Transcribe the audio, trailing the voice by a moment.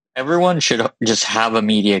Everyone should just have a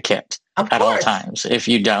media kit at all times. If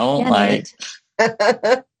you don't,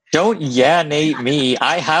 don't Nate me.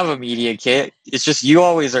 I have a media kit. It's just you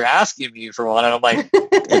always are asking me for one, and I'm like,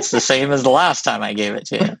 it's the same as the last time I gave it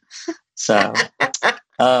to you. So,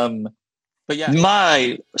 but yeah,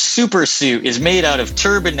 my super suit is made out of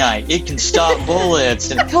turbinite. It can stop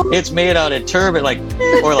bullets, and it's made out of or like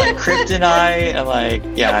kryptonite, and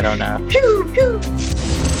I don't know.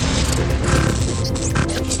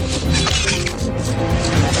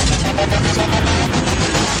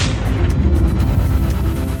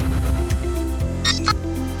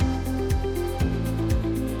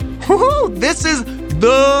 This is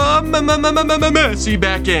the Messy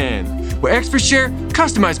Backend, where experts share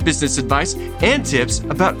customized business advice and tips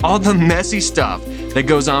about all the messy stuff that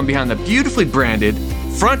goes on behind the beautifully branded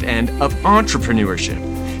front end of entrepreneurship.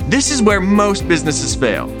 This is where most businesses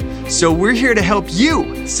fail, so we're here to help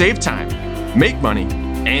you save time, make money,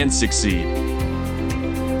 and succeed.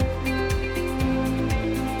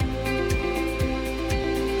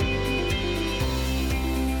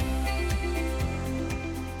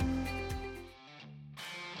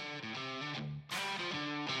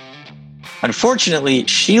 Unfortunately,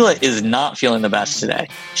 Sheila is not feeling the best today.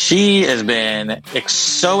 She has been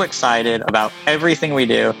so excited about everything we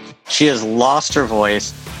do. She has lost her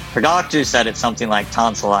voice. Her doctor said it's something like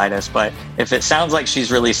tonsillitis, but if it sounds like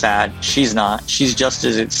she's really sad, she's not. She's just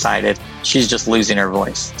as excited. She's just losing her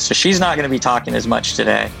voice. So she's not going to be talking as much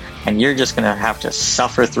today, and you're just going to have to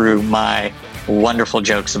suffer through my wonderful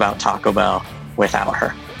jokes about Taco Bell without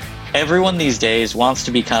her. Everyone these days wants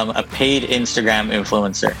to become a paid Instagram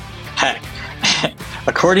influencer. Heck,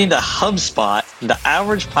 according to HubSpot, the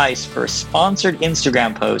average price for a sponsored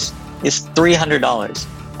Instagram post is $300.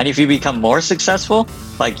 And if you become more successful,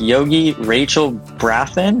 like Yogi Rachel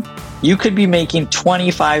Brathen, you could be making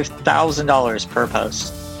 $25,000 per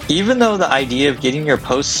post. Even though the idea of getting your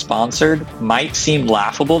post sponsored might seem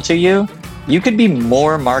laughable to you, you could be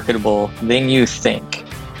more marketable than you think.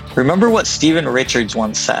 Remember what Stephen Richards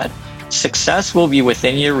once said, success will be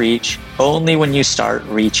within your reach only when you start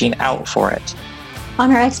reaching out for it.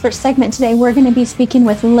 On our expert segment today, we're going to be speaking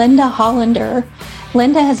with Linda Hollander.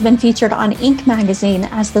 Linda has been featured on Inc. magazine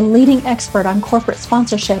as the leading expert on corporate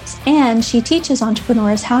sponsorships, and she teaches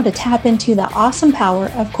entrepreneurs how to tap into the awesome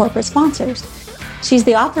power of corporate sponsors. She's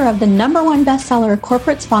the author of the #1 bestseller,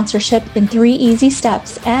 Corporate Sponsorship in 3 Easy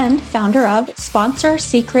Steps, and founder of Sponsor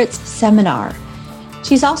Secrets Seminar.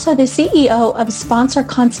 She's also the CEO of Sponsor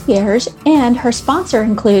Concierge, and her sponsor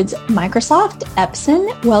includes Microsoft,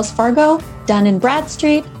 Epson, Wells Fargo, Dun &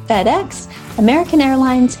 Bradstreet, FedEx, American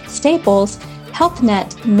Airlines, Staples,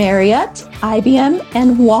 HealthNet, Marriott, IBM,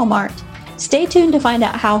 and Walmart. Stay tuned to find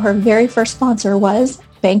out how her very first sponsor was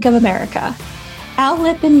Bank of America. Al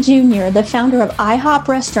Lippin Jr., the founder of IHOP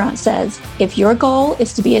Restaurant, says, if your goal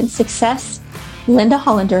is to be in success, Linda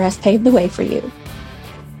Hollander has paved the way for you.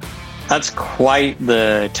 That's quite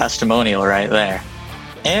the testimonial right there.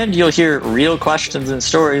 And you'll hear real questions and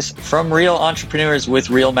stories from real entrepreneurs with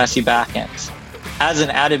real messy backends. As an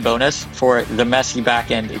added bonus for the Messy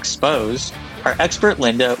Backend Exposed, our expert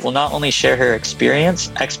Linda will not only share her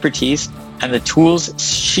experience, expertise, and the tools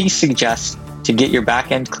she suggests to get your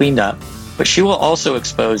backend cleaned up, but she will also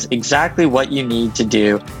expose exactly what you need to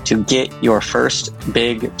do to get your first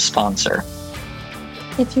big sponsor.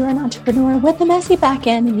 If you're an entrepreneur with a messy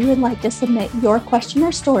backend and you would like to submit your question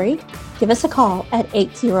or story, give us a call at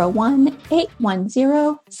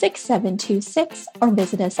 801-810-6726 or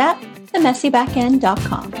visit us at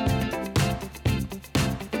themessybackend.com.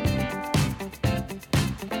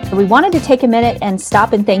 We wanted to take a minute and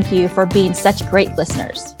stop and thank you for being such great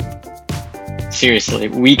listeners. Seriously,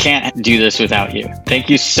 we can't do this without you. Thank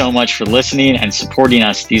you so much for listening and supporting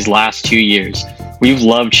us these last 2 years. We've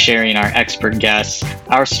loved sharing our expert guests,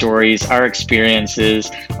 our stories, our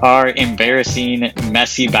experiences, our embarrassing,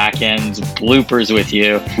 messy backends, bloopers with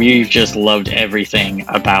you. We've just loved everything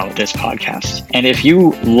about this podcast. And if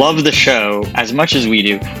you love the show as much as we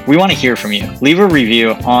do, we want to hear from you. Leave a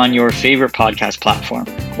review on your favorite podcast platform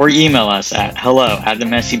or email us at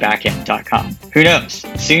hello@themessybackend.com. Who knows?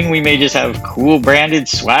 Soon we may just have cool branded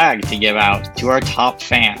swag to give out to our top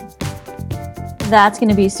fan. That's going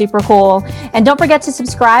to be super cool. And don't forget to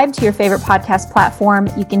subscribe to your favorite podcast platform.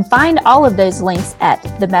 You can find all of those links at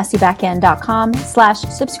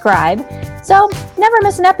themessybackend.com/subscribe. So never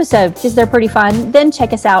miss an episode because they're pretty fun. Then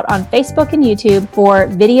check us out on Facebook and YouTube for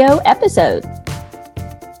video episodes.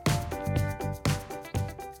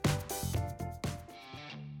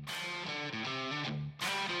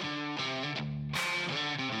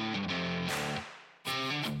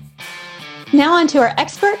 now on to our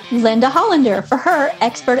expert, Linda Hollander, for her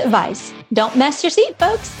expert advice. Don't mess your seat,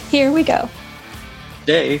 folks. Here we go.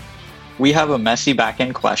 Today, we have a messy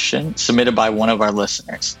back-end question submitted by one of our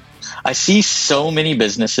listeners. I see so many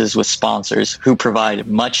businesses with sponsors who provide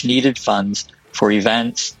much needed funds for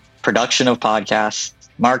events, production of podcasts,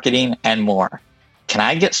 marketing, and more. Can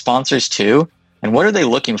I get sponsors too? And what are they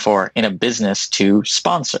looking for in a business to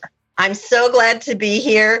sponsor? I'm so glad to be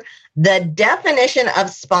here. The definition of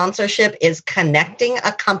sponsorship is connecting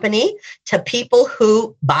a company to people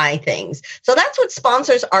who buy things. So that's what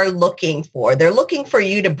sponsors are looking for. They're looking for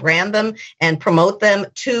you to brand them and promote them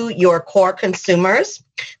to your core consumers.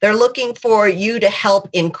 They're looking for you to help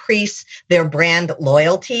increase their brand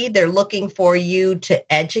loyalty. They're looking for you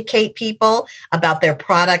to educate people about their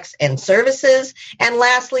products and services. And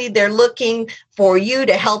lastly, they're looking for you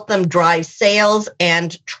to help them drive sales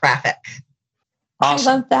and traffic. Awesome.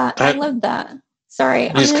 I love that. I love that. Sorry,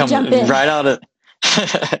 I'm going to jump in. Right out of,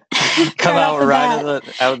 come out right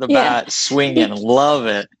out of the bat, swinging. Love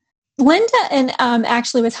it. Linda and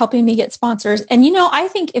actually was helping me get sponsors. And, I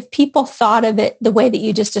think if people thought of it the way that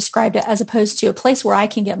you just described it, as opposed to a place where I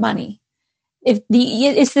can get money,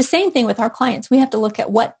 it's the same thing with our clients. We have to look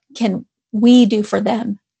at what can we do for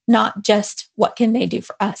them, not just what can they do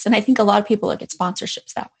for us. And I think a lot of people look at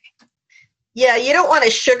sponsorships that way. Yeah, you don't want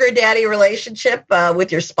a sugar daddy relationship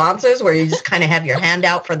with your sponsors where you just kind of have your hand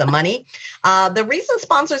out for the money. The reason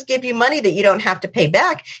sponsors give you money that you don't have to pay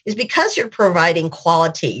back is because you're providing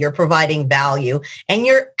quality, you're providing value, and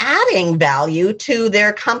you're adding value to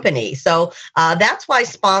their company. So that's why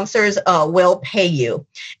sponsors will pay you.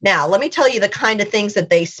 Now, let me tell you the kind of things that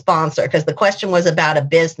they sponsor, because the question was about a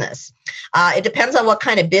business. It depends on what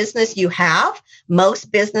kind of business you have.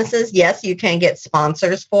 Most businesses, yes, you can get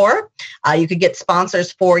sponsors for. You could get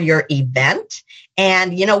sponsors for your event.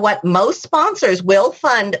 And you know what? Most sponsors will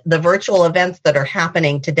fund the virtual events that are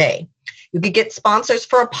happening today. You could get sponsors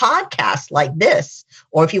for a podcast like this,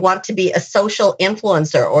 or if you want to be a social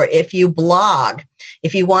influencer, or if you blog,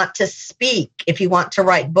 if you want to speak, if you want to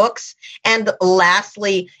write books. And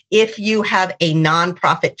lastly, if you have a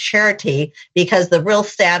nonprofit charity, because the real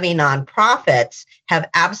savvy nonprofits have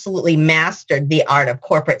absolutely mastered the art of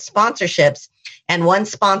corporate sponsorships, and one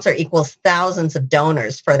sponsor equals thousands of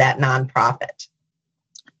donors for that nonprofit.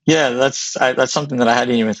 Yeah, that's something that I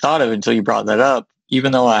hadn't even thought of until you brought that up.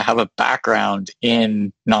 Even though I have a background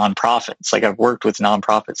in nonprofits, like I've worked with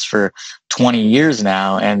nonprofits for 20 years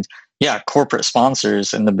now. And yeah, corporate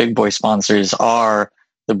sponsors and the big boy sponsors are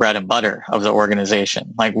the bread and butter of the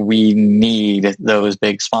organization. Like we need those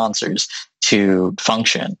big sponsors to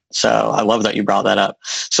function. So I love that you brought that up.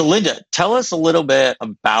 So Linda, tell us a little bit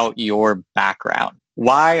about your background.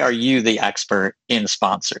 Why are you the expert in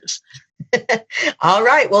sponsors? All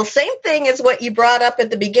right. Well, same thing as what you brought up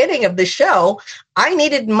at the beginning of the show. I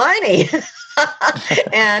needed money.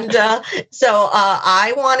 And so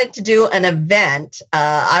I wanted to do an event.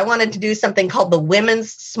 I wanted to do something called the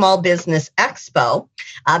Women's Small Business Expo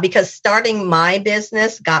because starting my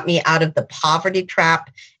business got me out of the poverty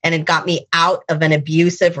trap and it got me out of an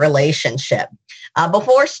abusive relationship.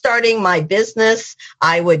 Before starting my business,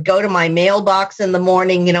 I would go to my mailbox in the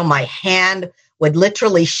morning. My hand would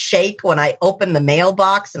literally shake when I opened the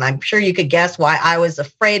mailbox. And I'm sure you could guess why I was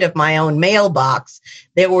afraid of my own mailbox.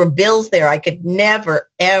 There were bills there I could never,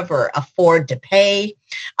 ever afford to pay.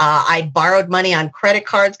 I borrowed money on credit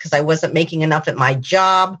cards because I wasn't making enough at my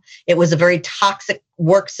job. It was a very toxic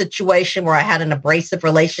work situation where I had an abrasive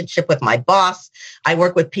relationship with my boss. I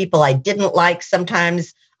worked with people I didn't like.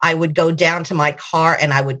 Sometimes I would go down to my car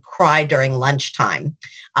and I would cry during lunchtime.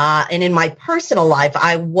 And in my personal life,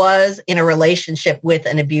 I was in a relationship with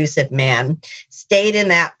an abusive man, stayed in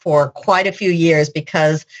that for quite a few years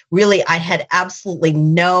because really I had absolutely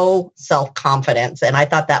no self-confidence and I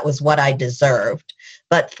thought that was what I deserved.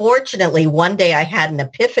 But fortunately, one day I had an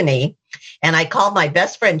epiphany and I called my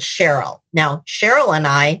best friend Cheryl. Now, Cheryl and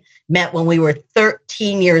I met when we were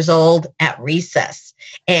 13 years old at recess.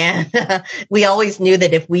 And we always knew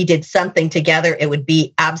that if we did something together, it would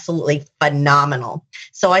be absolutely phenomenal.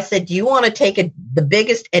 So I said, do you want to take the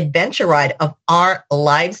biggest adventure ride of our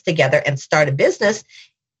lives together and start a business?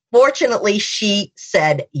 Fortunately, she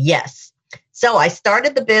said yes. So I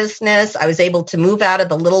started the business. I was able to move out of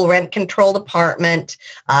the little rent-controlled apartment,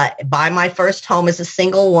 buy my first home as a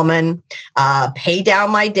single woman, pay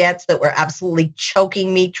down my debts that were absolutely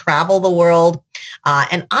choking me, travel the world.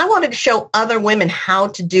 And I wanted to show other women how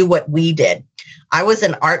to do what we did. I was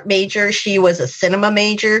an art major. She was a cinema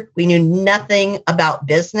major. We knew nothing about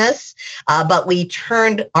business, but we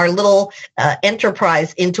turned our little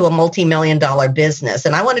enterprise into a multi-million-dollar business.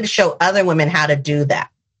 And I wanted to show other women how to do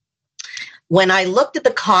that. when I looked at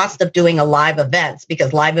the cost of doing a live events,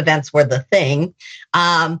 because live events were the thing,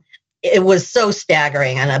 it was so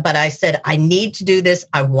staggering. But I said, I need to do this.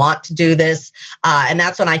 I want to do this. And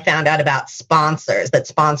that's when I found out about sponsors, that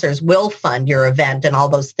sponsors will fund your event and all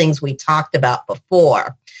those things we talked about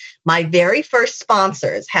before. My very first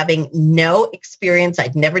sponsors, having no experience,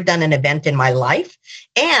 I'd never done an event in my life,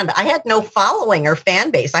 and I had no following or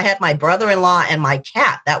fan base. I had my brother-in-law and my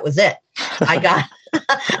cat. That was it. I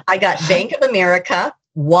got Bank of America,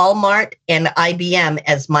 Walmart, and IBM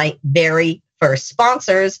as my very first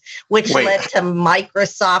sponsors, which led to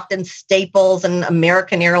Microsoft and Staples and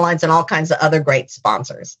American Airlines and all kinds of other great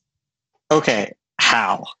sponsors. Okay.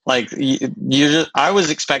 How? Like I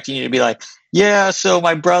was expecting you to be like, yeah, so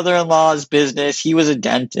my brother-in-law's business, he was a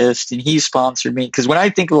dentist and he sponsored me. Because when I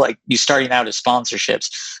think of like you starting out as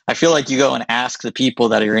sponsorships, I feel like you go and ask the people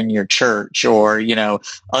that are in your church or,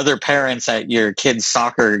 other parents at your kids'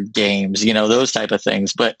 soccer games, those type of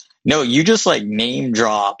things. But no, you just like name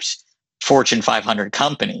dropped Fortune 500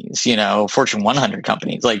 companies, Fortune 100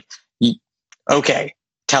 companies. Like, okay,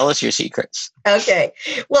 tell us your secrets. Okay.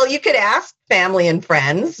 Well, you could ask family and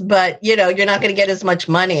friends, but you're not going to get as much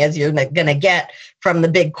money as you're going to get from the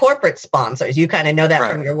big corporate sponsors. You kind of know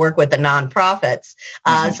that from your work with the nonprofits.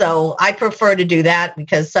 So I prefer to do that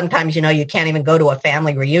because sometimes, you can't even go to a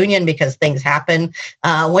family reunion because things happen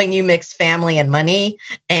when you mix family and money.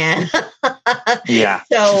 And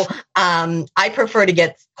so I prefer to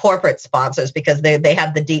get corporate sponsors because they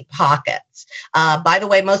have the deep pockets. By the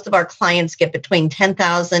way, most of our clients get between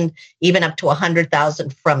 10,000, even up to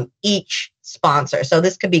 100,000 from each sponsor. So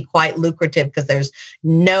this could be quite lucrative because there's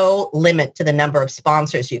no limit to the number of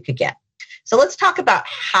sponsors you could get. So let's talk about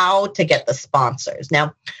how to get the sponsors.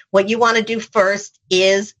 Now, what you want to do first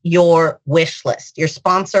is your wish list, your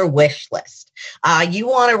sponsor wish list. You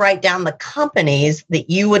want to write down the companies that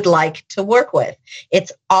you would like to work with.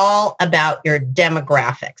 It's all about your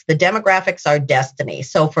demographics. The demographics are destiny.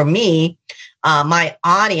 So for me, my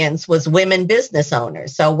audience was women business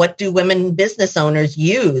owners. So what do women business owners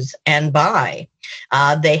use and buy?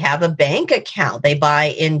 They have a bank account. They buy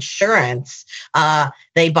insurance.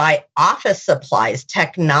 They buy office supplies,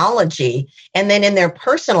 technology. And then in their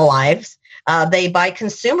personal lives, they buy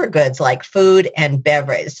consumer goods like food and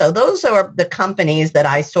beverage. So those are the companies that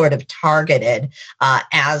I sort of targeted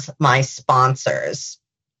as my sponsors.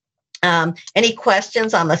 Any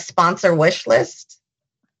questions on the sponsor wish list?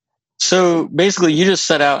 So basically you just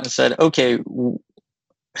set out and said, okay,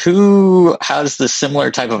 who has the similar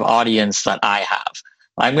type of audience that I have?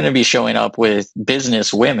 I'm going to be showing up with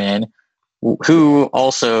business women who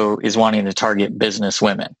also is wanting to target business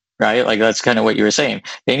women, right? Like that's kind of what you were saying.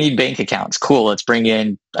 They need bank accounts. Cool. Let's bring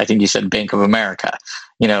in, I think you said Bank of America.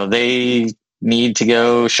 They need to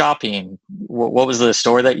go shopping. What was the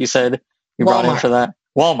store that you said you brought in for that?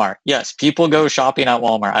 Walmart. Yes, people go shopping at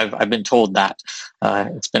Walmart. I've been told that.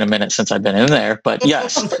 It's been a minute since I've been in there, but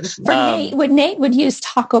yes. Nate would use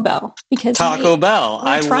Taco Bell because Taco Bell.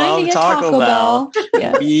 I love Taco Bell.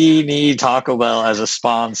 Yes. We need Taco Bell as a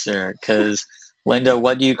sponsor because Linda,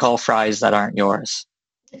 what do you call fries that aren't yours?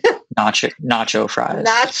 Nacho fries.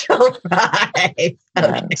 Nacho fries. Okay.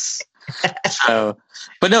 Yes. So,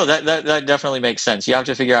 but no, that definitely makes sense. You have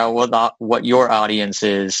to figure out what your audience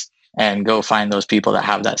is and go find those people that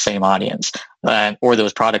have that same audience or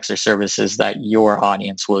those products or services that your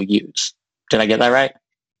audience will use. Did I get that right?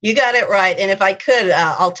 You got it right. And if I could,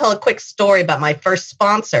 I'll tell a quick story about my first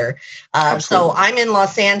sponsor. So I'm in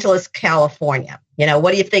Los Angeles, California.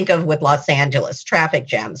 What do you think of with Los Angeles? Traffic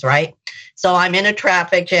jams, right? So I'm in a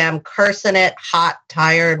traffic jam, cursing it, hot,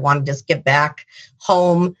 tired, want to just get back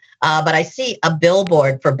home. But I see a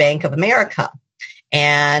billboard for Bank of America.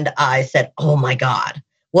 And I said, oh my God,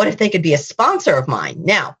 what if they could be a sponsor of mine?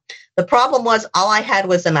 Now, the problem was all I had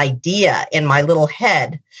was an idea in my little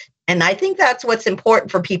head. And I think that's what's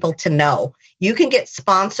important for people to know. You can get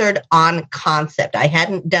sponsored on concept. I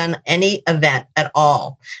hadn't done any event at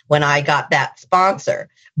all when I got that sponsor.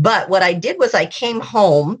 But what I did was I came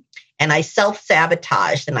home and I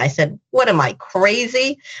self-sabotaged and I said, what am I,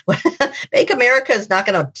 crazy? Bank America is not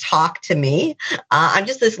going to talk to me. I'm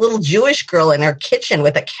just this little Jewish girl in her kitchen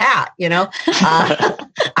with a cat,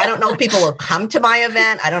 I don't know if people will come to my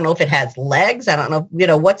event. I don't know if it has legs. I don't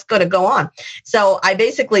know, what's going to go on. So I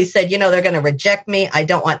basically said, they're going to reject me. I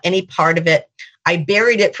don't want any part of it. I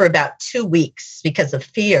buried it for about 2 weeks because of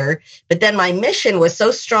fear. But then my mission was so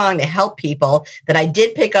strong to help people that I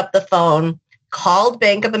did pick up the phone, called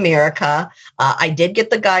Bank of America. I did get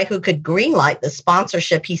the guy who could greenlight the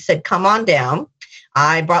sponsorship. He said, come on down.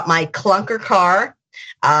 I brought my clunker car.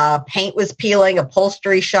 Paint was peeling,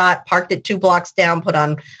 upholstery shot, parked it 2 blocks down, put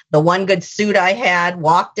on the one good suit I had,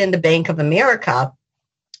 walked into Bank of America.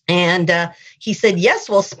 And he said, yes,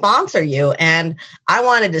 we'll sponsor you. And I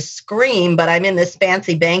wanted to scream, but I'm in this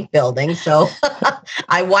fancy bank building. So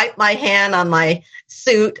I wiped my hand on my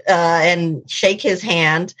suit and shake his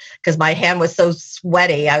hand because my hand was so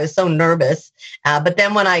sweaty. I was so nervous. But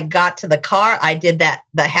then when I got to the car, I did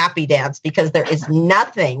the happy dance, because there is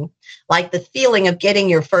nothing like the feeling of getting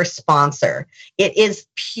your first sponsor. It is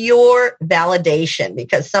pure validation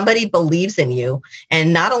because somebody believes in you,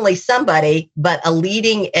 and not only somebody, but a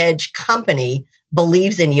leading edge company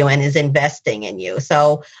believes in you and is investing in you.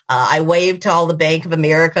 So I waved to all the Bank of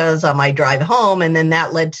Americas on my drive home, and then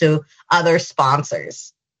that led to other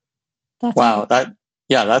sponsors. Wow.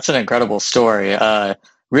 That's an incredible story.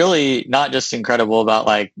 Really not just incredible about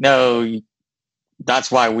like, no,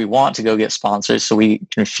 that's why we want to go get sponsors, so we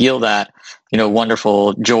can feel that,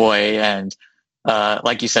 wonderful joy and,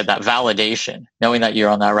 like you said, that validation, knowing that you're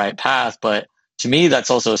on that right path. But to me,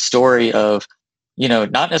 that's also a story of,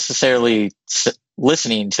 not necessarily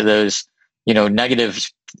listening to those,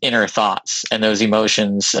 negative inner thoughts and those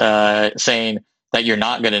emotions, saying that you're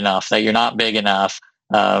not good enough, that you're not big enough.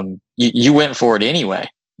 You went for it anyway,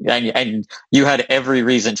 and you had every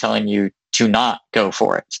reason telling you to not go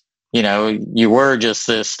for it. You were just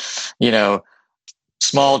this,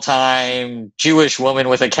 small time Jewish woman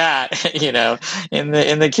with a cat, in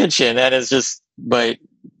the kitchen. And it's just, but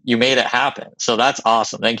you made it happen. So that's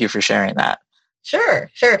awesome. Thank you for sharing that. Sure.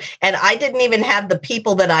 And I didn't even have the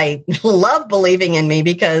people that I love believing in me,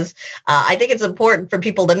 because I think it's important for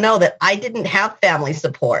people to know that I didn't have family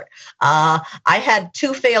support. I had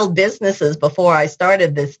 2 failed businesses before I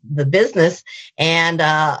started the business, and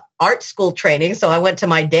art school training. So I went to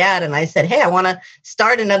my dad and I said, hey, I want to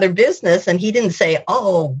start another business. And he didn't say,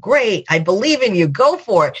 oh, great, I believe in you, go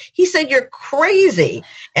for it. He said, you're crazy.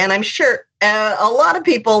 And I'm sure a lot of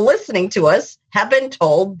people listening to us have been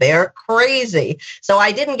told they're crazy. So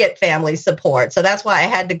I didn't get family support. So that's why I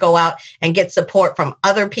had to go out and get support from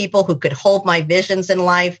other people who could hold my visions in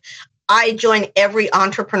life. I joined every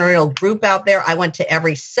entrepreneurial group out there. I went to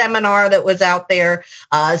every seminar that was out there.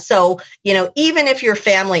 So, even if your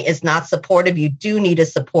family is not supportive, you do need a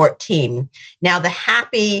support team. Now, the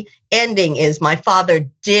happy ending is my father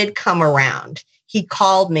did come around. He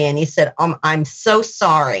called me and he said, I'm so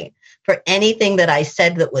sorry for anything that I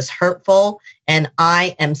said that was hurtful, and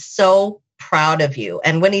I am so proud of you.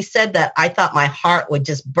 And when he said that, I thought my heart would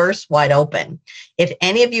just burst wide open. If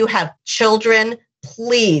any of you have children,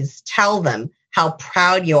 please tell them how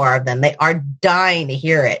proud you are of them. They are dying to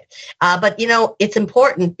hear it. But it's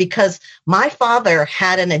important because my father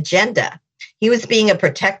had an agenda. He was being a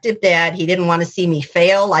protective dad. He didn't want to see me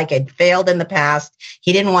fail like I'd failed in the past.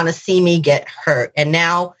 He didn't want to see me get hurt. And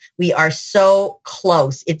now we are so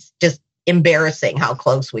close. It's just embarrassing how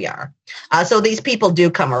close we are. So these people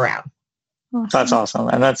do come around. That's awesome.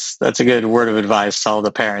 And that's a good word of advice to all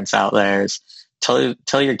the parents out there is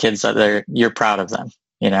tell your kids that you're proud of them,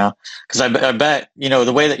 because I bet,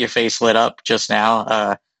 the way that your face lit up just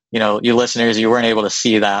now, you listeners, you weren't able to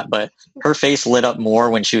see that, but her face lit up more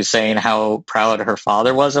when she was saying how proud her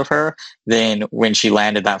father was of her than when she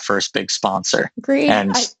landed that first big sponsor. Agreed.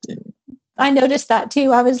 And I noticed that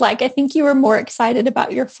too. I was like, I think you were more excited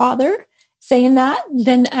about your father saying that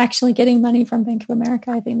than actually getting money from Bank of America.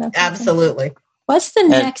 I think that's absolutely. Awesome. What's the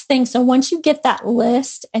next thing? So once you get that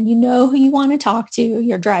list and you know who you want to talk to,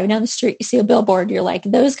 you're driving down the street, you see a billboard, you're like,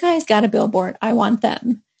 those guys got a billboard. I want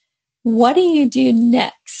them. What do you do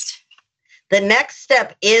next? The next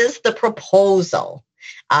step is the proposal.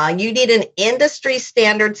 You need an industry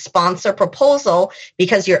standard sponsor proposal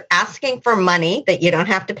because you're asking for money that you don't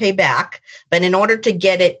have to pay back. But in order to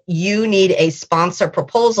get it, you need a sponsor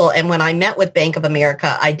proposal. And when I met with Bank of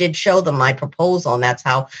America, I did show them my proposal, and that's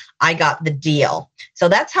how I got the deal. So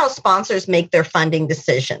that's how sponsors make their funding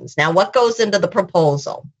decisions. Now, what goes into the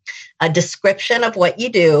proposal? A description of what you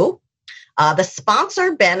do. The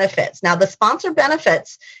sponsor benefits. Now, the sponsor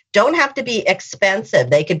benefits don't have to be expensive.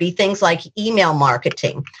 They could be things like email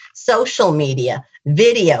marketing, social media,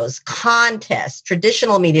 videos, contests,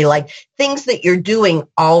 traditional media, like things that you're doing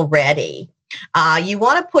already. You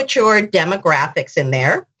want to put your demographics in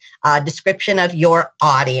there, description of your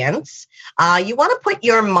audience. You want to put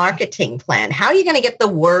your marketing plan. How are you going to get the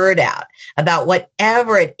word out about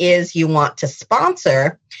whatever it is you want to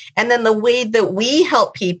sponsor? And then the way that we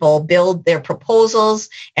help people build their proposals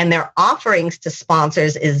and their offerings to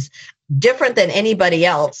sponsors is different than anybody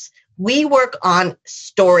else. We work on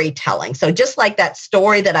storytelling. So just like that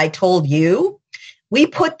story that I told you, we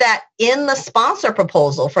put that in the sponsor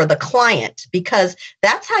proposal for the client, because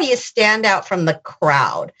that's how you stand out from the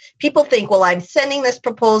crowd. People think, well, I'm sending this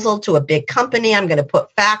proposal to a big company. I'm going to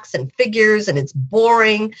put facts and figures and it's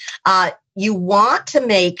boring. You want to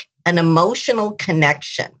make an emotional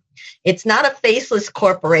connection. It's not a faceless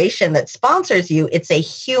corporation that sponsors you. It's a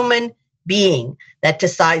human being that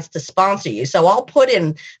decides to sponsor you. So I'll put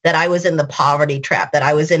in that I was in the poverty trap, that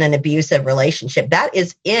I was in an abusive relationship. That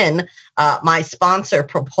is in my sponsor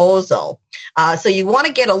proposal. So you want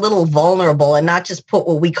to get a little vulnerable and not just put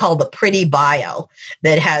what we call the pretty bio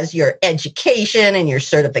that has your education and your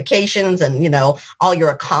certifications and, all your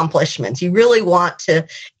accomplishments. You really want to,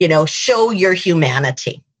 show your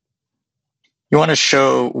humanity. You want to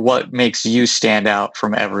show what makes you stand out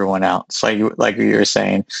from everyone else, like you were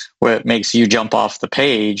saying, what makes you jump off the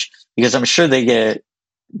page, because I'm sure they get,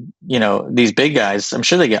 these big guys, I'm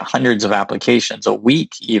sure they get hundreds of applications a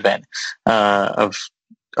week even of,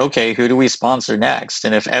 okay, who do we sponsor next?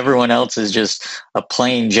 And if everyone else is just a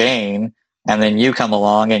plain Jane, and then you come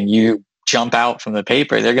along and you jump out from the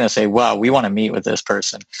paper, they're going to say, wow, we want to meet with this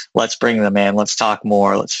person. Let's bring them in. Let's talk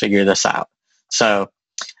more. Let's figure this out.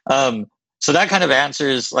 So that kind of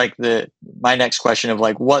answers my next question of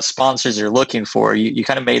what sponsors you're looking for. You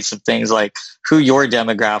kind of made some things like who your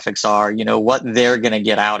demographics are, what they're going to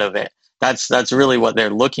get out of it. That's really what they're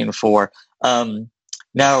looking for.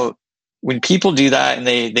 Now, when people do that and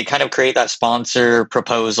they kind of create that sponsor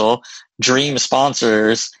proposal, dream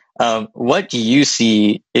sponsors, what do you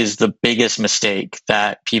see is the biggest mistake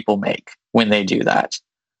that people make when they do that?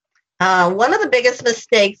 One of the biggest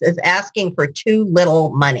mistakes is asking for too little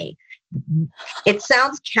money. It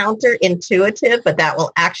sounds counterintuitive, but that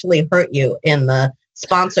will actually hurt you in the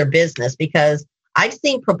sponsor business, because I've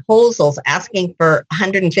seen proposals asking for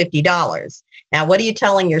 $150. Now, what are you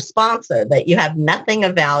telling your sponsor? That you have nothing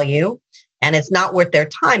of value and it's not worth their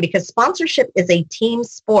time, because sponsorship is a team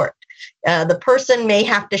sport. The person may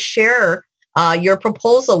have to share your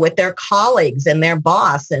proposal with their colleagues and their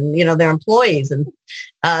boss and, their employees. And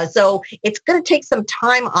so it's going to take some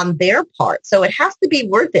time on their part. So it has to be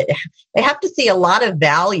worth it. They have to see a lot of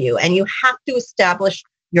value, and you have to establish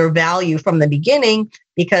your value from the beginning,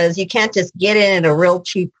 because you can't just get in at a real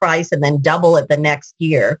cheap price and then double it the next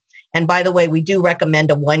year. And by the way, we do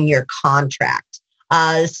recommend a 1-year contract.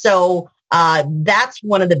 So that's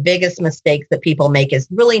one of the biggest mistakes that people make, is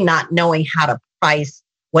really not knowing how to price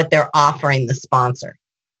what they're offering the sponsor.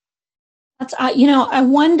 That's, I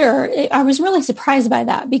wonder, I was really surprised by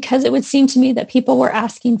that, because it would seem to me that people were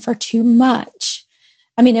asking for too much.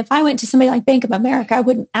 I mean, if I went to somebody like Bank of America, I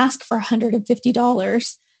wouldn't ask for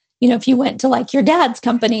 $150. If you went to your dad's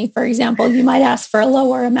company, for example, you might ask for a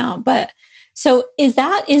lower amount. But so is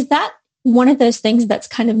that one of those things that's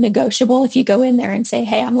kind of negotiable? If you go in there and say,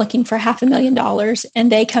 hey, I'm looking for $500,000,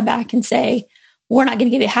 and they come back and say, we're not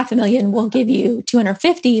going to give you $500,000, we'll give you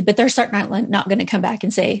 $250,000, but they're certainly not going to come back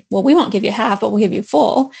and say, well, we won't give you half, but we'll give you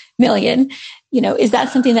full $1 million. Is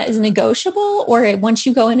that something that is negotiable, or once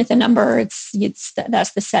you go in at the number, that's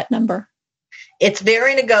the set number? It's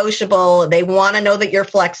very negotiable. They want to know that you're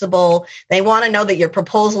flexible. They want to know that your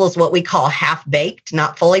proposal is what we call half-baked,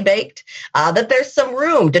 not fully baked, that there's some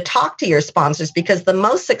room to talk to your sponsors, because the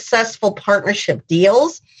most successful partnership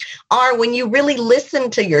deals are when you really listen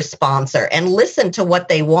to your sponsor and listen to what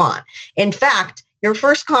they want. In fact, your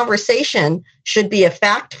first conversation should be a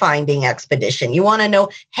fact-finding expedition. You want to know,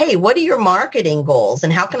 hey, what are your marketing goals,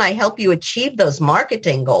 and how can I help you achieve those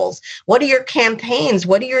marketing goals? What are your campaigns?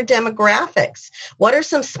 What are your demographics? What are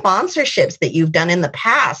some sponsorships that you've done in the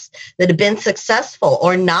past that have been successful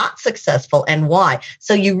or not successful, and why?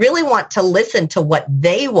 So you really want to listen to what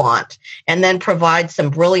they want and then provide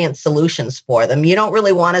some brilliant solutions for them. You don't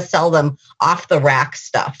really want to sell them off-the-rack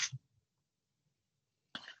stuff.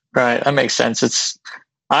 Right. That makes sense.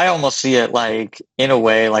 I almost see it in a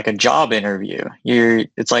way, like a job interview.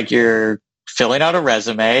 It's like you're filling out a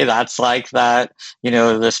resume. That's like that,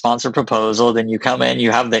 the sponsor proposal. Then you come in,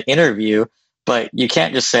 you have the interview, but you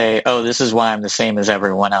can't just say, oh, this is why I'm the same as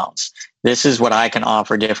everyone else. This is what I can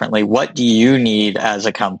offer differently. What do you need as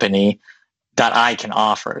a company that I can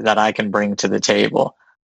offer, that I can bring to the table?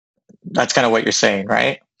 That's kind of what you're saying,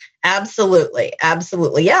 right? Absolutely.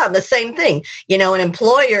 Absolutely. Yeah. The same thing. An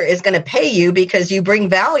employer is going to pay you because you bring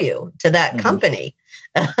value to that company.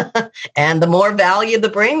 And the more value you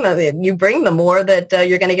bring, the more that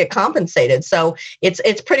you're going to get compensated. So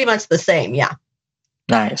it's pretty much the same. Yeah.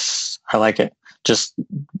 Nice. I like it. Just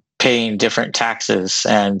paying different taxes,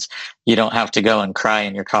 and you don't have to go and cry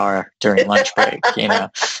in your car during lunch break.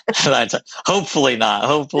 That's hopefully not.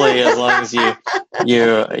 Hopefully, as long as you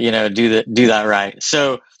do that right.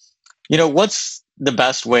 So, what's the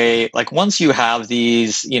best way, like once you have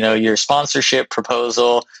these, your sponsorship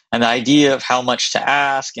proposal and the idea of how much to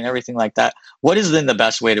ask and everything like that, what is then the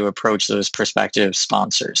best way to approach those prospective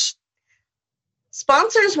sponsors?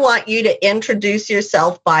 Sponsors want you to introduce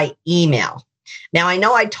yourself by email. Now, I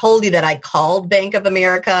know I told you that I called Bank of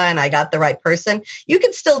America and I got the right person. You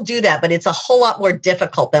can still do that, but it's a whole lot more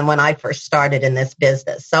difficult than when I first started in this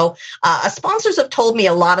business. So sponsors have told me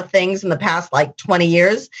a lot of things in the past, like 20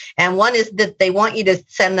 years. And one is that they want you to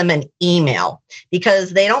send them an email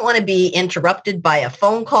because they don't want to be interrupted by a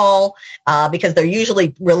phone call because they're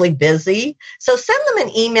usually really busy. So send them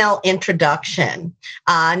an email introduction.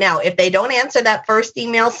 Now, if they don't answer that first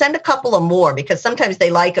email, send a couple of more because sometimes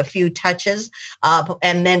they like a few touches.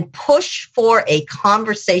 And then push for a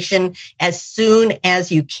conversation as soon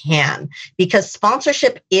as you can, because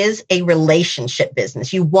sponsorship is a relationship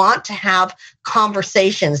business. You want to have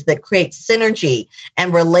conversations that create synergy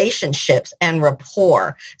and relationships and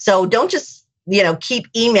rapport. So don't just keep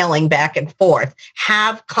emailing back and forth.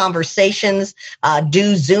 Have conversations,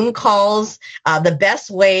 do Zoom calls. The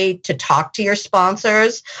best way to talk to your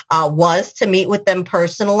sponsors was to meet with them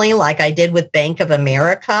personally, like I did with Bank of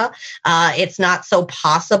America. It's not so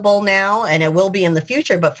possible now, and it will be in the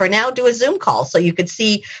future. But for now, do a Zoom call so you could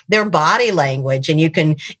see their body language and you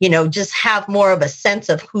can, just have more of a sense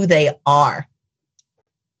of who they are.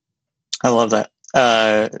 I love that.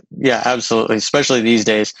 Yeah, absolutely. Especially these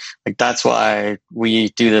days, like that's why we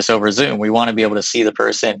do this over Zoom. We want to be able to see the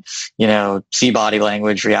person, see body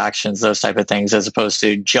language, reactions, those type of things, as opposed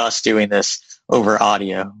to just doing this over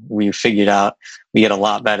audio. We figured out we get a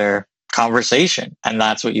lot better conversation. And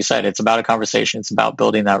that's what you said. It's about a conversation. It's about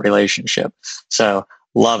building that relationship. So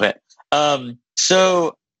love it.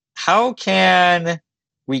 So how can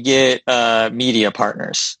we get media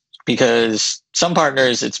partners? Because some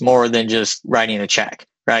partners, it's more than just writing a check,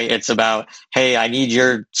 right? It's about, hey, I need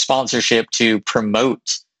your sponsorship to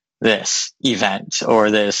promote this event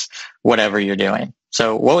or this, whatever you're doing.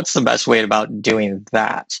 So what's the best way about doing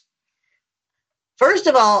that? First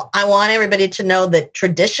of all, I want everybody to know that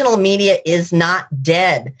traditional media is not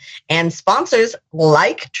dead, and sponsors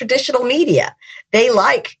like traditional media. They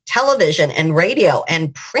like television and radio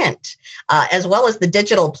and print, as well as the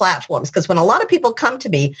digital platforms. Because when a lot of people come to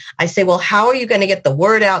me, I say, well, how are you going to get the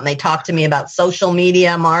word out? And they talk to me about social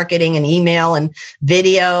media marketing and email and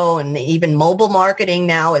video, and even mobile marketing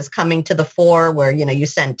now is coming to the fore where, you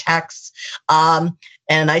send texts.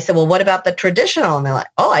 And I said, well, what about the traditional? And they're like,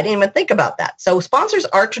 oh, I didn't even think about that. So sponsors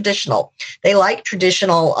are traditional. They like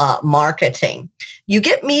traditional marketing. You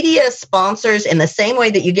get media sponsors in the same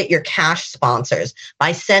way that you get your cash sponsors,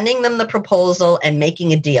 by sending them the proposal and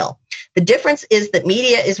making a deal. The difference is that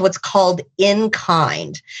media is what's called in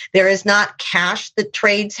kind. There is not cash that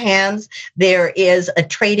trades hands. There is a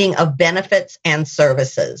trading of benefits and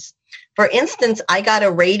services. For instance, I got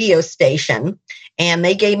a radio station and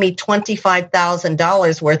they gave me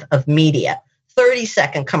 $25,000 worth of media,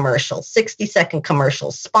 30-second commercials, 60-second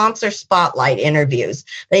commercials, sponsor spotlight interviews,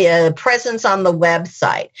 the presence on the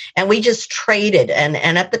website. And we just traded. And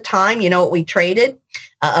at the time, what we traded?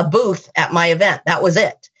 A booth at my event. That was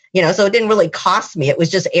it. So it didn't really cost me. It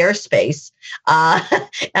was just airspace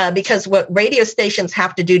because what radio stations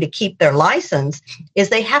have to do to keep their license is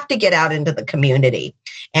they have to get out into the community.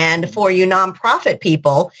 And for you nonprofit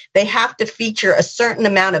people, they have to feature a certain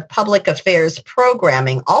amount of public affairs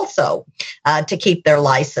programming also to keep their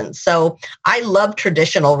license. So I love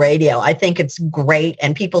traditional radio. I think it's great.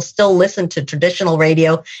 And people still listen to traditional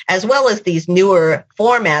radio as well as these newer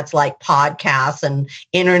formats like podcasts and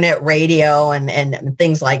internet radio and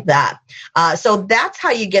things like that. So that's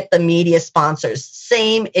how you get the media sponsors.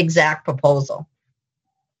 Same exact proposal.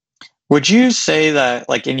 Would you say that,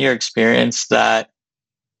 like in your experience, that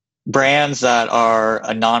brands that are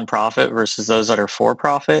a nonprofit versus those that are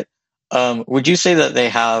for-profit, would you say that they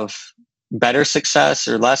have better success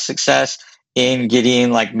or less success in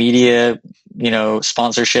getting like media,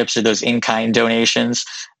 sponsorships or those in-kind donations,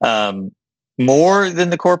 more than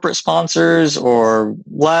the corporate sponsors or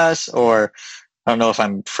less? Or I don't know if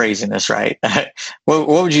I'm phrasing this right. What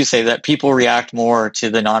would you say, that people react more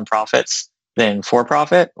to the nonprofits than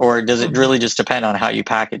for-profit, or does it really just depend on how you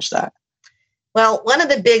package that? Well, one of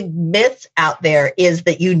the big myths out there is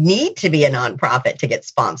that you need to be a nonprofit to get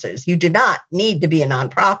sponsors. You do not need to be a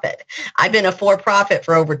nonprofit. I've been a for-profit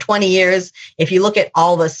for over 20 years. If you look at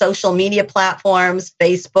all the social media platforms,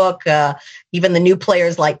 Facebook, even the new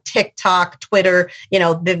players like TikTok, Twitter,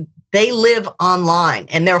 they live online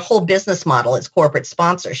and their whole business model is corporate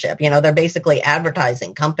sponsorship. They're basically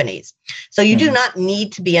advertising companies. So you do not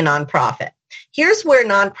need to be a nonprofit. Here's where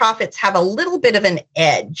nonprofits have a little bit of an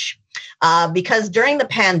edge. because during the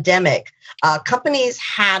pandemic, companies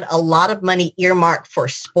had a lot of money earmarked for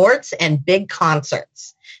sports and big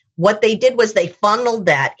concerts. What they did was they funneled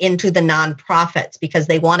that into the nonprofits because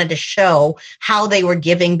they wanted to show how they were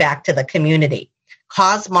giving back to the community.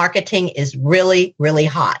 Cause marketing is really, really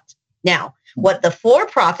hot. Now, what the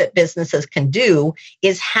for-profit businesses can do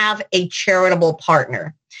is have a charitable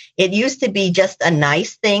partner. It used to be just a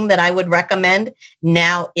nice thing that I would recommend.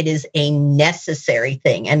 Now it is a necessary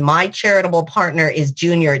thing. And my charitable partner is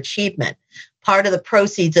Junior Achievement. Part of the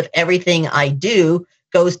proceeds of everything I do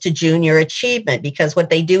goes to Junior Achievement, because what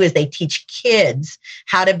they do is they teach kids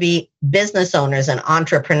how to be business owners and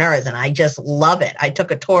entrepreneurs. And I just love it. I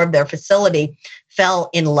took a tour of their facility, fell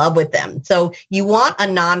in love with them. So you want a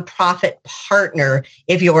nonprofit partner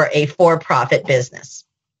if you're a for-profit business.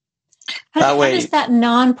 How does that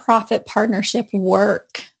nonprofit partnership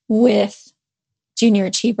work with Junior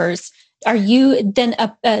Achievers? Are you then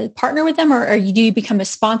a partner with them, or do you become a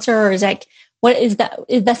sponsor, or is that, what is that?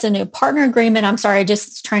 That's a new partner agreement? I'm sorry,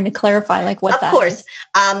 just trying to clarify what that is. Of course.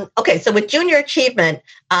 Okay, so with Junior Achievement,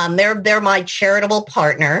 they're my charitable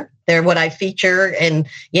partner. They're what I feature, and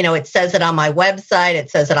it says it on my website. It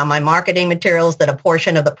says it on my marketing materials that a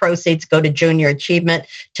portion of the proceeds go to Junior Achievement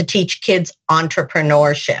to teach kids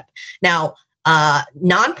entrepreneurship. Now,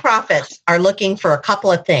 nonprofits are looking for a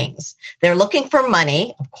couple of things. They're looking for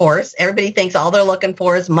money, of course. Everybody thinks all they're looking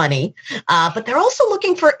for is money, but they're also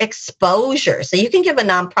looking for exposure. So you can give a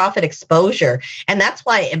nonprofit exposure, and that's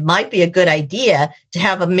why it might be a good idea to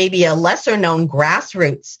have maybe a lesser known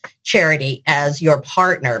grassroots charity as your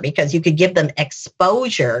partner, because you could give them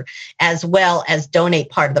exposure as well as donate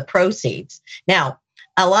part of the proceeds. Now,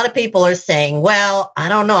 a lot of people are saying, well, I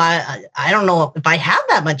don't know. I don't know if I have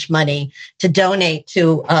that much money to donate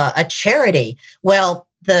to a charity. Well,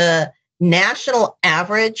 the national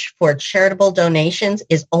average for charitable donations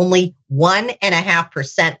is only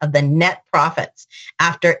 1.5% of the net profits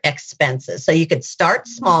after expenses. So you could start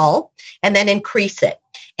small and then increase it.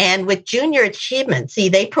 And with Junior Achievement, see,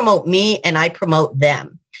 they promote me and I promote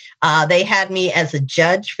them. They had me as a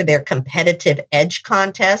judge for their competitive edge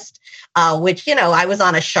contest, which, I was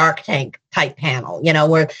on a Shark Tank type panel,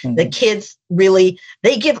 where the kids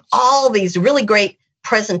they give all these really great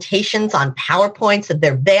presentations on PowerPoints,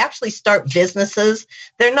 that they actually start businesses.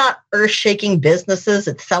 They're not earth-shaking businesses.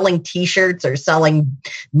 It's selling T-shirts or selling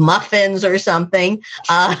muffins or something.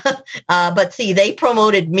 But see, they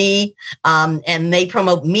promoted me, and they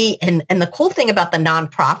promote me. And the cool thing about the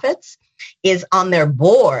nonprofits is on their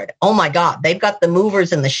board. Oh my God, they've got the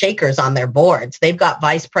movers and the shakers on their boards. They've got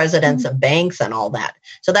vice presidents of banks and all that.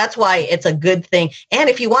 So that's why it's a good thing. And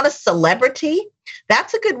if you want a celebrity,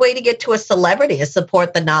 that's a good way to get to a celebrity, is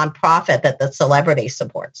support the nonprofit that the celebrity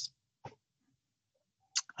supports.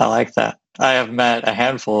 I like that. I have met a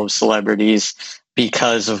handful of celebrities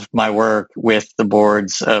because of my work with the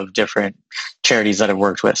boards of different charities that I've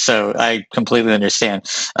worked with. So I completely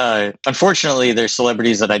understand. Unfortunately, there's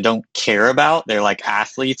celebrities that I don't care about. They're like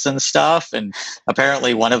athletes and stuff. And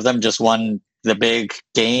apparently one of them just won the big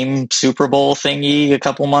game Super Bowl thingy a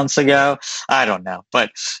couple months ago. I don't know,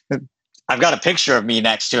 but I've got a picture of me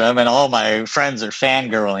next to him and all my friends are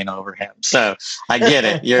fangirling over him. So I get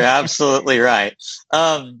it. You're absolutely right.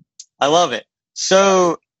 I love it.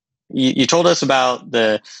 So you told us about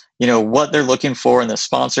the, what they're looking for in the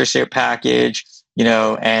sponsorship package,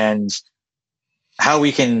 and how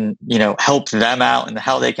we can, help them out and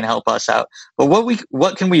how they can help us out. But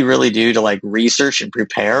what can we really do to research and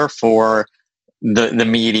prepare for the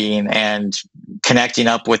meeting and connecting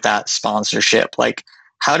up with that sponsorship?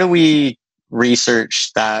 How do we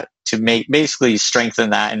research that to basically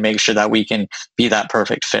strengthen that and make sure that we can be that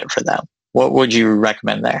perfect fit for them? What would you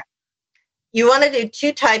recommend there? You want to do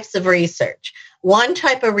two types of research. One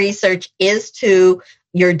type of research is to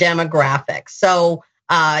your demographics. So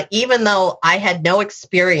even though I had no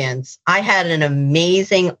experience, I had an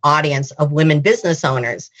amazing audience of women business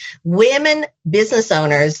owners. Women business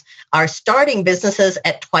owners are starting businesses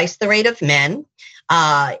at twice the rate of men.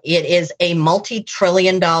 It is a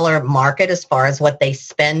multi-trillion-dollar market as far as what they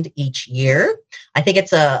spend each year. I think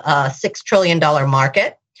it's a $6 trillion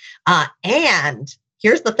market. And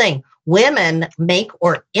here's the thing. Women make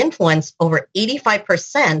or influence over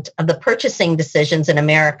 85% of the purchasing decisions in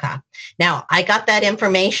America. Now, I got that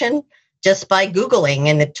information just by Googling,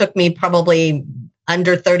 and it took me probably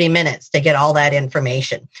under 30 minutes to get all that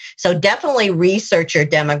information. So definitely research your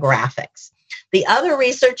demographics. The other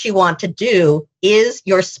research you want to do is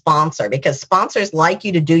your sponsor, because sponsors like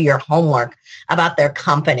you to do your homework about their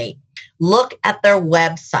company. Look at their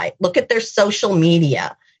website. Look at their social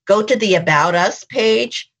media. Go to the About Us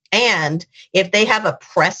page. And if they have a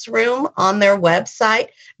press room on their website,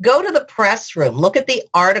 go to the press room, look at the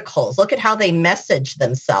articles, look at how they message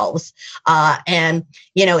themselves. And,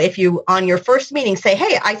 if you, on your first meeting, say,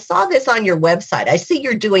 hey, I saw this on your website. I see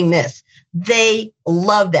you're doing this. They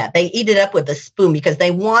love that. They eat it up with a spoon because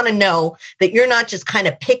they want to know that you're not just kind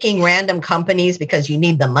of picking random companies because you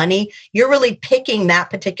need the money. You're really picking that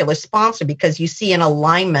particular sponsor because you see an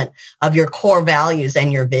alignment of your core values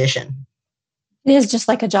and your vision. It is just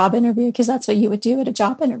like a job interview because that's what you would do at a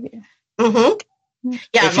job interview. Mm-hmm.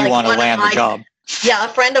 Yeah, if you want to land the job. Yeah, a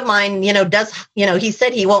friend of mine, he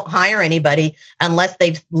said he won't hire anybody unless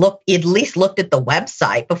they've at least looked at the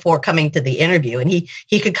website before coming to the interview, and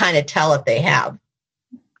he could kind of tell if they have.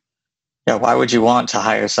 Yeah, why would you want to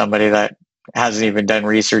hire somebody that hasn't even done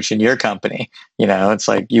research in your company? It's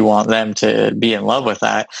like you want them to be in love with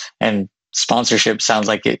that, and sponsorship sounds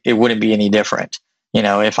like it wouldn't be any different.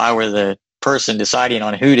 If I were the person deciding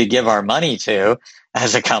on who to give our money to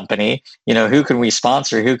as a company, who can we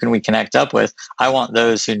sponsor, who can we connect up with? I want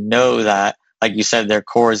those who know that, like you said, their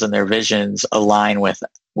cores and their visions align with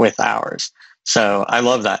ours. So I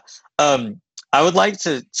love that. I would like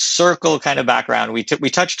to circle kind of background. We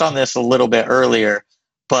touched on this a little bit earlier,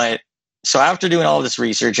 but so after doing all this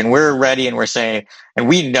research and we're ready and we're saying, and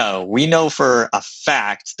we know for a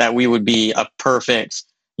fact that we would be a perfect,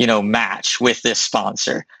 match with this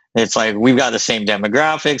sponsor. It's like, we've got the same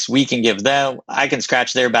demographics. We can give them, I can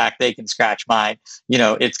scratch their back. They can scratch mine.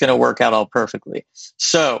 It's going to work out all perfectly.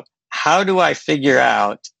 So how do I figure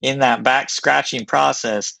out in that back scratching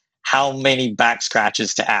process, how many back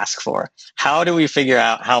scratches to ask for? How do we figure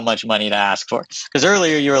out how much money to ask for? Because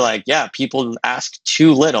earlier you were like, yeah, people ask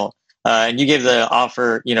too little. And you gave the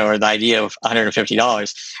offer, or the idea of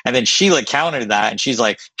 $150. And then Sheila countered that and she's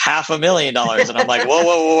like, $500,000. And I'm like,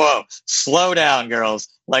 whoa. Slow down, girls.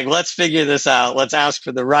 Like, let's figure this out. Let's ask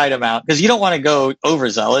for the right amount, because you don't want to go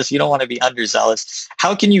overzealous. You don't want to be underzealous.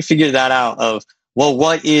 How can you figure that out of, well,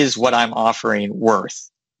 what is what I'm offering worth?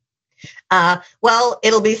 Well,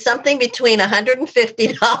 it'll be something between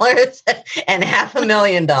 $150 and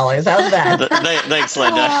 $500,000. How's that? Thanks,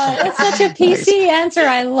 Linda. That's such a PC answer.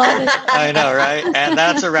 I love it. I know, right? And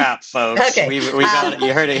that's a wrap, folks. Okay. We got it.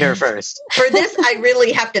 You heard it here first. For this, I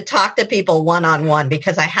really have to talk to people one-on-one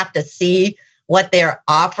because I have to see what they're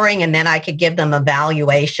offering, and then I could give them a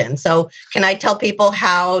valuation. So can I tell people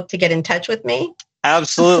how to get in touch with me?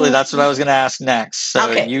 Absolutely. That's what I was going to ask next. So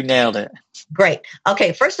okay. You nailed it. Great.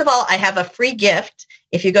 Okay. First of all, I have a free gift.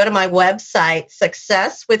 If you go to my website,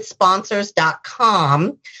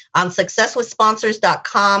 successwithsponsors.com, on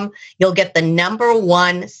successwithsponsors.com, you'll get the number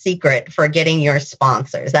one secret for getting your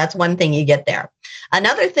sponsors. That's one thing you get there.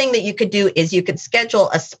 Another thing that you could do is you could schedule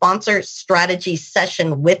a sponsor strategy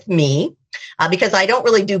session with me. Because I don't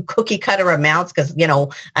really do cookie cutter amounts, because,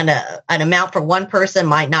 an amount for one person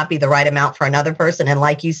might not be the right amount for another person. And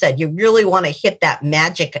like you said, you really want to hit that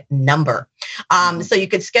magic number. So you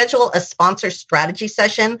could schedule a sponsor strategy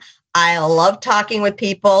session. I love talking with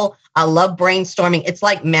people. I love brainstorming. It's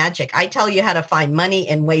like magic. I tell you how to find money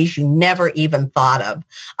in ways you never even thought of.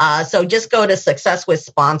 So just go to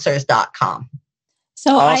successwithsponsors.com.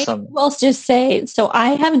 So awesome. I will just say, so I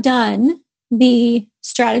have done the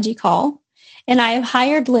strategy call. And I have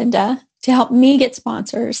hired Linda to help me get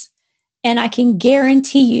sponsors. And I can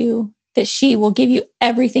guarantee you that she will give you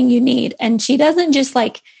everything you need. And she doesn't just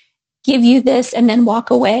give you this and then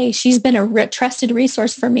walk away. She's been a trusted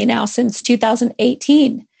resource for me now since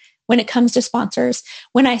 2018 when it comes to sponsors.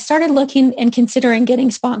 When I started looking and considering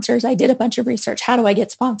getting sponsors, I did a bunch of research. How do I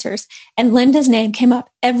get sponsors? And Linda's name came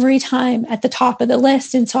up every time at the top of the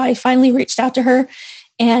list. And so I finally reached out to her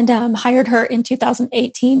and hired her in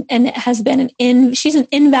 2018. And it has been she's an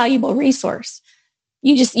invaluable resource.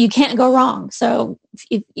 You can't go wrong. So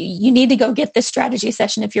you need to go get this strategy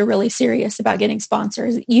session if you're really serious about getting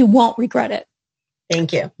sponsors. You won't regret it.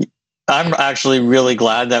 Thank you. I'm actually really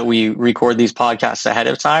glad that we record these podcasts ahead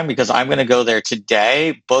of time, because I'm going to go there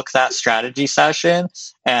today, book that strategy session.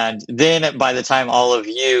 And then by the time all of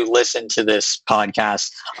you listen to this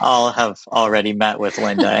podcast, I'll have already met with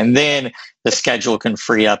Linda, and then the schedule can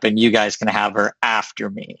free up and you guys can have her after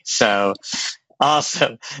me. So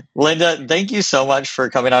awesome. Linda, thank you so much for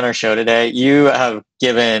coming on our show today. You have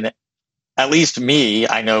given, at least me,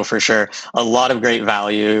 I know for sure, a lot of great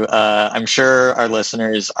value. I'm sure our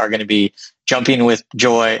listeners are going to be jumping with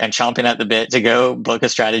joy and chomping at the bit to go book a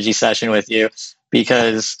strategy session with you,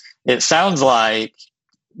 because it sounds like,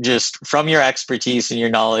 just from your expertise and your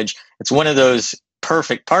knowledge, it's one of those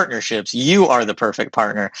perfect partnerships. You are the perfect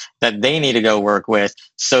partner that they need to go work with,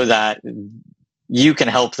 so that you can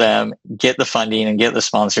help them get the funding and get the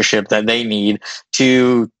sponsorship that they need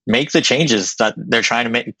to make the changes that they're trying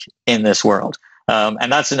to make in this world.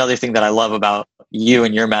 And that's another thing that I love about you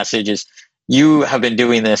and your message is you have been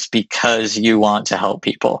doing this because you want to help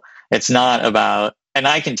people. It's not about, and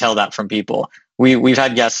I can tell that from people. We've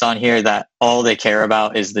had guests on here that all they care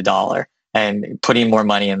about is the dollar and putting more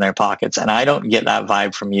money in their pockets. And I don't get that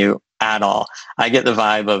vibe from you at all. I get the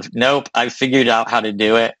vibe of, nope, I figured out how to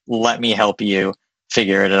do it. Let me help you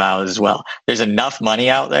figure it out as well. There's enough money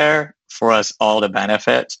out there for us all to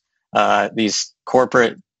benefit. These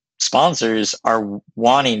corporate sponsors are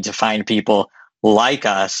wanting to find people like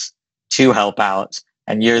us to help out.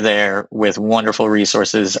 And you're there with wonderful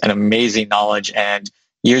resources and amazing knowledge and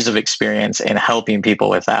years of experience in helping people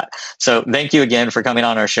with that. So thank you again for coming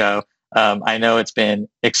on our show. I know it's been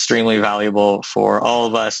extremely valuable for all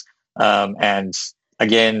of us. And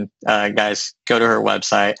again, guys, go to her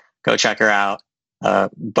website, go check her out,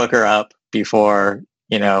 book her up before,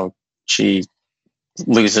 she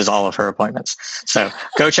loses all of her appointments. So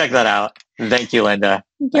go check that out. Thank you, Linda.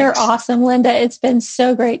 You're awesome, Linda. It's been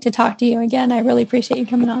so great to talk to you again. I really appreciate you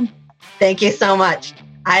coming on. Thank you so much.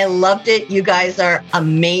 I loved it. You guys are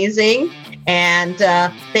amazing. And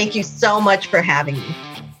thank you so much for having me.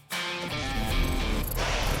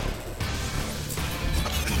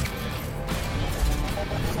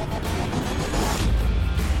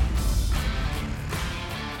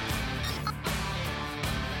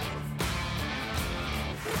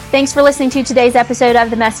 Thanks for listening to today's episode of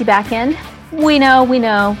The Messy Backend. We know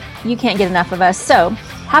you can't get enough of us, so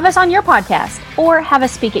have us on your podcast or have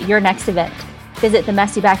us speak at your next event. Visit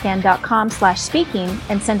themessybackend.com/speaking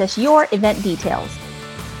and send us your event details.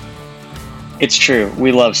 It's true.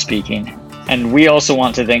 We love speaking. And we also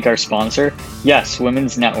want to thank our sponsor, Yes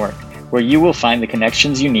Women's Network, where you will find the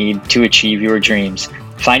connections you need to achieve your dreams.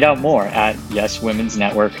 Find out more at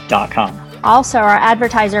yeswomensnetwork.com. Also, our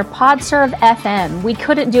advertiser, PodServe FM. We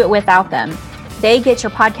couldn't do it without them. They get your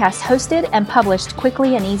podcast hosted and published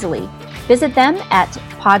quickly and easily. Visit them at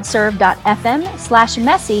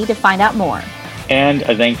podserve.fm/messy to find out more. And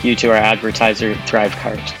a thank you to our advertiser,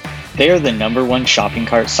 ThriveCart. They are the #1 shopping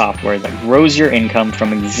cart software that grows your income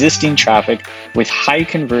from existing traffic with high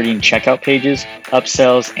converting checkout pages,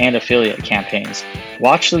 upsells, and affiliate campaigns.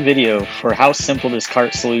 Watch the video for how simple this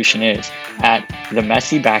cart solution is at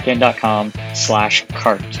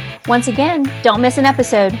themessybackend.com/cart. Once again, don't miss an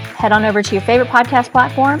episode. Head on over to your favorite podcast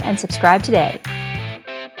platform and subscribe today.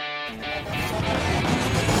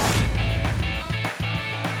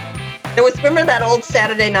 Remember that old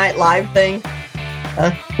Saturday Night Live thing?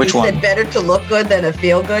 Which one? He said better to look good than to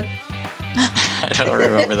feel good. I don't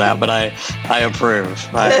remember that, but I approve.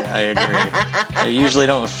 I agree. I usually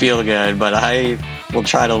don't feel good, but I will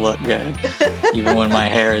try to look good, even when my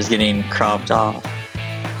hair is getting cropped off.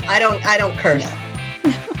 I don't curse.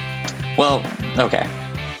 Well, okay.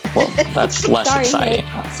 Well, that's less Sorry, exciting.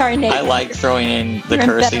 Nate. Sorry, Nate. I like throwing in the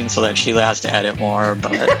cursing so that Sheila has to edit more,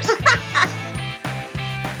 but